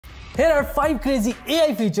Here are 5 crazy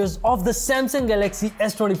AI features of the Samsung Galaxy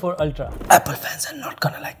S24 Ultra. Apple fans are not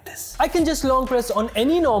gonna like this. I can just long press on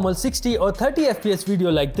any normal 60 or 30 FPS video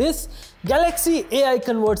like this. Galaxy AI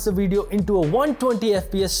converts the video into a 120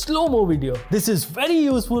 FPS slow-mo video. This is very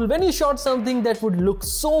useful when you shot something that would look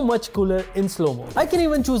so much cooler in slow-mo. I can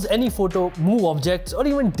even choose any photo, move objects, or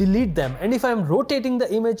even delete them, and if I'm rotating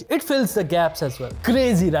the image, it fills the gaps as well.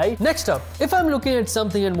 Crazy, right? Next up, if I'm looking at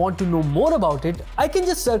something and want to know more about it, I can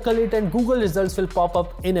just circle it and Google results will pop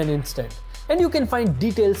up in an instant. And you can find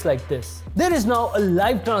details like this. There is now a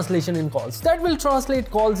live translation in calls that will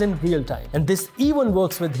translate calls in real time, and this even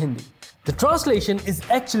works with Hindi. The translation is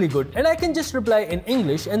actually good, and I can just reply in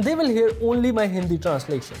English and they will hear only my Hindi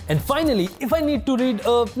translation. And finally, if I need to read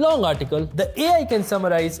a long article, the AI can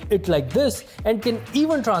summarize it like this and can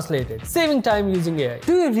even translate it, saving time using AI.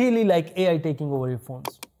 Do you really like AI taking over your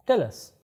phones? Tell us.